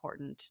 very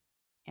important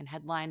in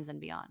headlines and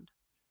beyond.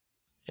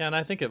 Yeah, and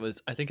I think it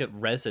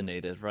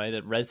resonated, right?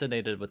 It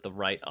resonated with the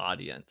right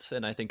audience.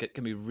 And I think it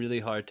can be really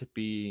hard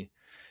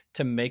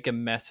to make a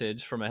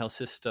message from a health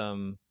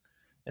system.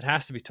 It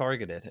has to be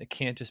targeted. It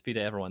can't just be to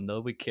everyone.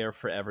 Though we care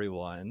for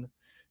everyone,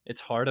 it's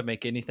hard to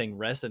make anything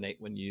resonate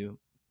when you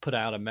put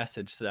out a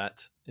message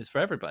that is for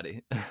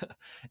everybody.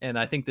 And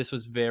I think this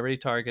was very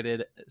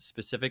targeted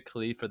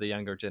specifically for the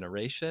younger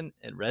generation.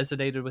 It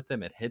resonated with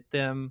them. It hit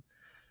them.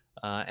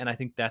 And I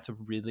think that's a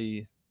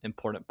really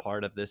important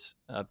part of this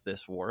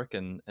work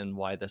and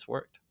why this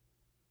worked.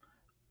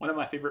 One of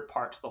my favorite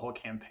parts of the whole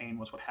campaign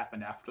was what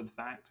happened after the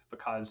fact,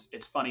 because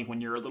it's funny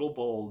when you're a little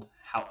bold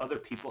how other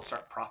people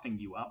start propping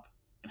you up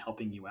and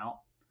helping you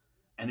out.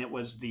 And it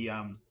was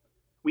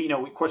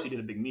of course we did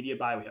a big media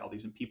buy. We had all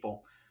these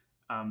people.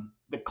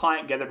 The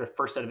client gathered a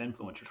first set of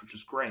influencers, which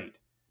was great,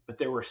 but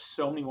there were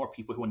so many more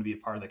people who wanted to be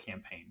a part of the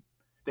campaign.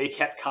 They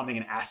kept coming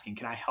and asking,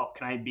 can I help?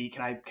 Can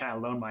I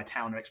loan my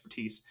talent or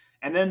expertise?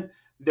 And then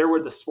there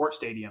were the sports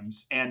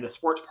stadiums and the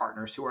sports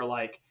partners who are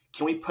like,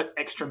 can we put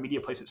extra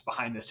media placements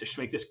behind this to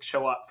make this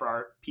show up for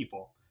our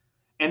people?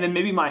 And then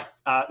maybe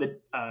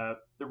the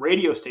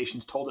radio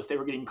stations told us they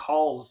were getting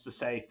calls to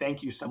say,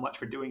 thank you so much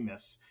for doing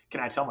this. Can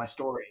I tell my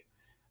story?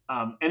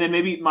 And then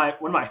maybe one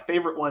of my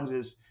favorite ones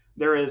is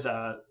there is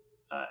a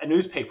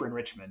newspaper in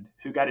Richmond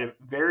who got a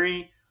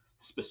very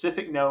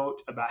specific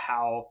note about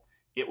how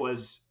it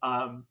was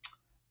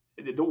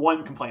the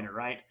one complainer,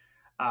 right?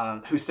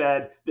 Who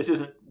said, this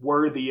isn't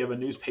worthy of a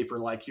newspaper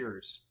like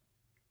yours.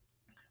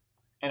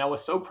 And I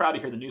was so proud to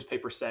hear the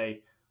newspaper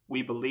say,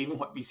 we believe in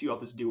what BC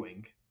Health is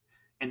doing,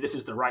 and this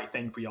is the right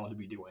thing for y'all to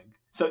be doing.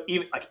 So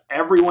even like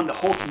everyone, the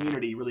whole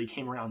community really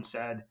came around and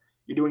said,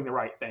 you're doing the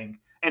right thing.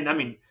 And I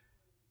mean,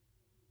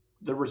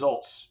 the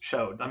results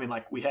showed. I mean,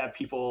 like, we have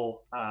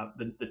people,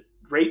 the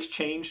rates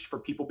changed for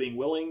people being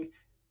willing,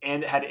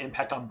 and it had an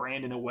impact on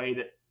brand in a way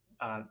that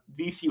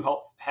VCU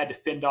Health had to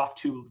fend off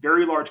two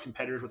very large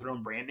competitors with their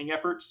own branding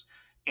efforts.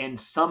 And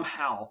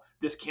somehow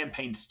this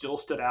campaign still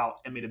stood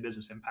out and made a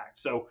business impact.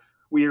 So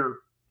we're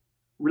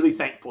really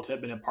thankful to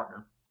have been a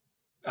partner.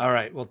 All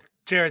right. Well,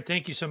 Jared,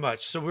 thank you so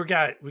much. So we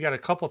got a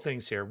couple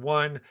things here.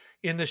 One,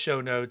 in the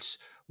show notes,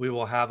 we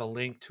will have a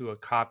link to a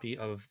copy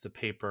of the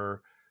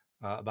paper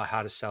about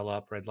how to sell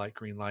up red light,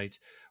 green lights.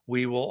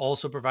 We will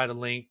also provide a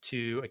link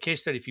to a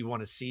case study if you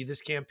want to see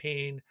this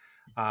campaign.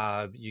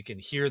 You can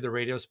hear the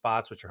radio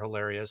spots, which are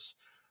hilarious,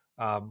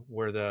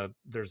 where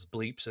there's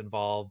bleeps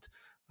involved,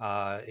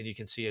 and you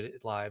can see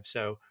it live.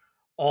 So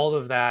all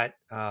of that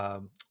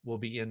will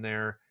be in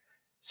there.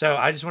 So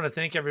I just want to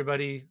thank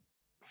everybody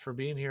for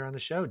being here on the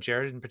show.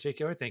 Jared in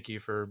particular, thank you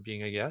for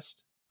being a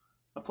guest.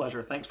 A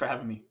pleasure. Thanks for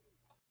having me.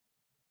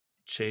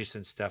 Chase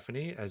and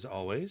Stephanie, as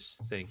always,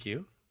 thank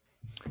you.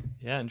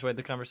 Yeah, enjoyed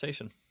the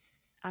conversation.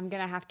 I'm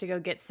going to have to go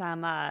get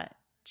some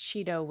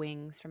Cheeto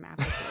wings from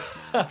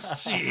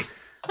Applebee's. Jeez.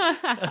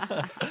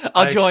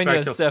 I'll join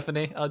you,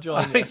 Stephanie. I'll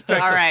join you. I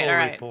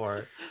expect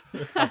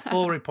a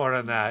full report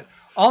on that.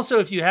 Also,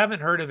 if you haven't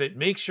heard of it,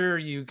 make sure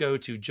you go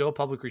to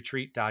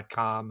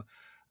joepublicretreat.com.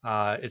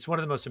 It's one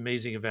of the most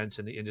amazing events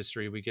in the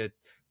industry. We get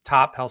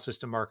top health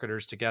system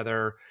marketers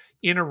together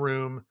in a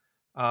room.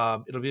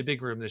 It'll be a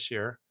big room this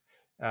year,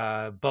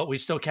 but we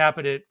still cap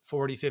it at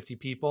 40, 50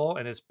 people.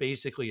 And it's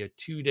basically a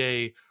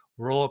 2-day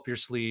roll up your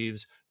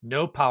sleeves,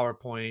 no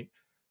PowerPoint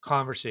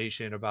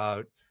conversation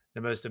about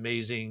the most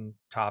amazing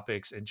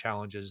topics and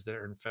challenges that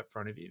are in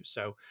front of you.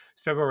 So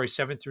February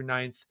 7th through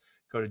 9th,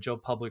 go to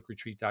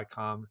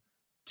joepublicretreat.com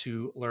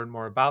to learn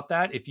more about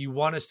that. If you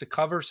want us to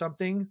cover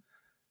something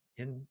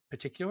in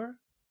particular,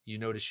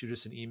 to shoot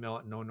us an email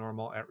at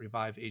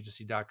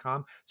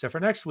nonormal@reviveagency.com. So for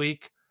next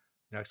week's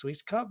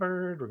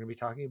covered. We're going to be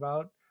talking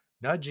about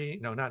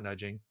anchoring,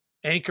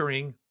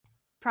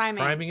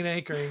 priming and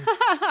anchoring,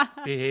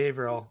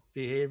 behavioral.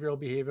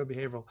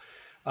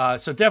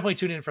 So definitely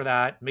tune in for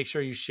that. Make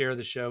sure you share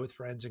the show with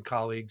friends and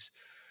colleagues.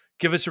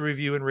 Give us a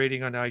review and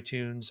rating on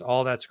iTunes.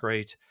 All that's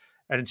great.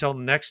 And until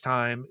next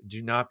time,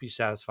 do not be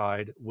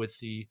satisfied with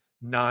the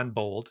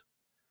non-bold.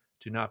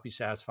 Do not be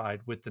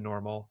satisfied with the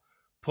normal.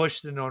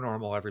 Push the no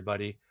normal,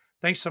 everybody.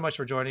 Thanks so much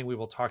for joining. We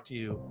will talk to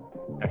you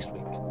next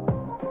week.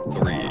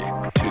 3,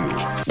 2,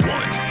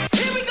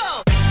 1.